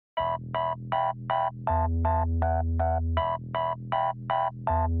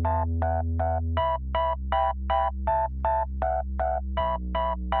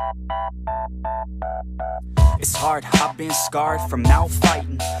It's hard, I've been scarred from out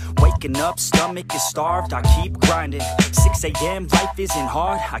fighting. Waking up, stomach is starved, I keep grinding. 6 a.m, life isn't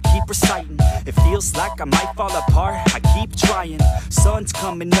hard, I keep reciting. It feels like I might fall apart, I keep trying. Sun's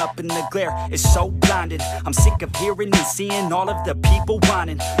coming up and the glare is so blinding. I'm sick of hearing and seeing all of the people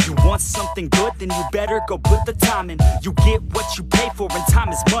whining. You want something good, then you better go put the time in. You get what you pay for and time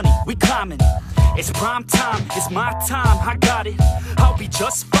is money, we climbing. It's prime time, it's my time, I got it. I'll be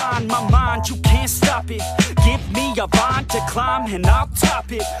just fine, my mind, you can't stop it. Give me a vine to climb and I'll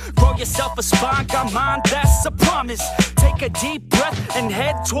top it. Grow yourself a spine, got mine, that's a promise. Take a deep breath and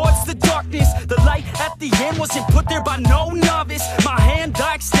head towards the darkness. The light at the end wasn't put there by no novice. My hand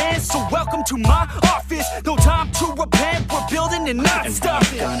I extend, so welcome to my office. No time to repent, we're building and not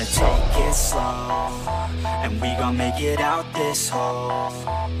stopping. We're gonna take it slow, and we gon' make it out this hole.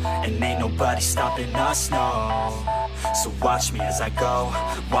 And ain't nobody stopping us, no. So watch me as I go,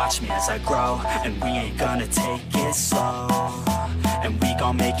 watch me as I grow. And we ain't gonna take it slow, and we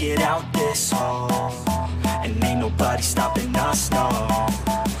gon' make it out this hole. And ain't nobody stopping us, no.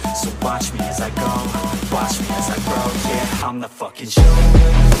 So watch me as I go, watch me as I grow. Yeah, I'm the fucking show.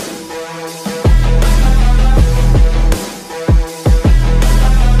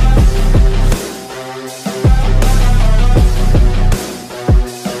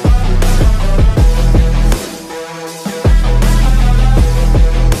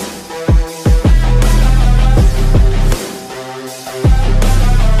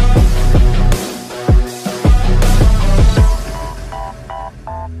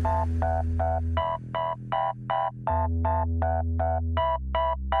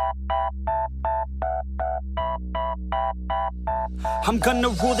 I'm gonna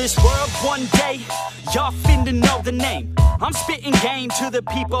rule this world one day, y'all finna know the name. I'm spitting game to the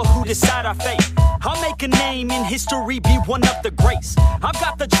people who decide our fate. I'll make a name in history, be one of the greats. I've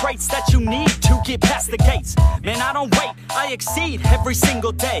got the traits that you need to get past the gates. Man, I don't wait, I exceed every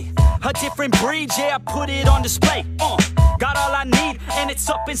single day. A different breed, yeah, I put it on display. Got all I need, and it's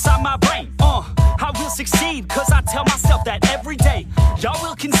up inside my brain. I will succeed, cause I tell myself that every day. Y'all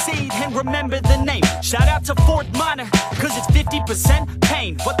will concede and remember the name. Shout out to Fort Minor, cause it's 50%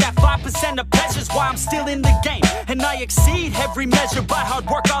 pain. But that 5% of pleasure's why I'm still in the game. And I exceed every measure by hard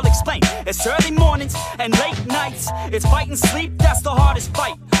work, I'll explain. It's early mornings and late nights. It's fight and sleep, that's the hardest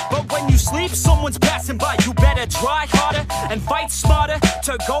fight. But when you sleep, someone's passing by. You better try harder and fight smarter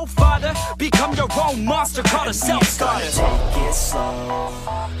to go farther. Become your own monster, call a self-starter. Take it slow,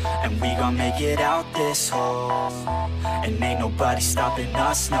 and we gon' make it out this hole. And ain't nobody stopping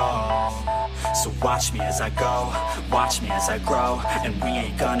us, no. So watch me as I go, watch me as I grow. And we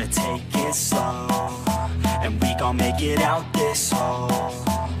ain't gonna take it slow, and we gon' make it out this hole.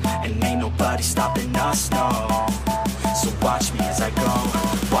 And ain't nobody stopping us, no. So watch me as I go,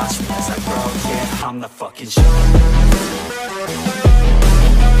 watch me as I grow. Yeah, I'm the fucking show.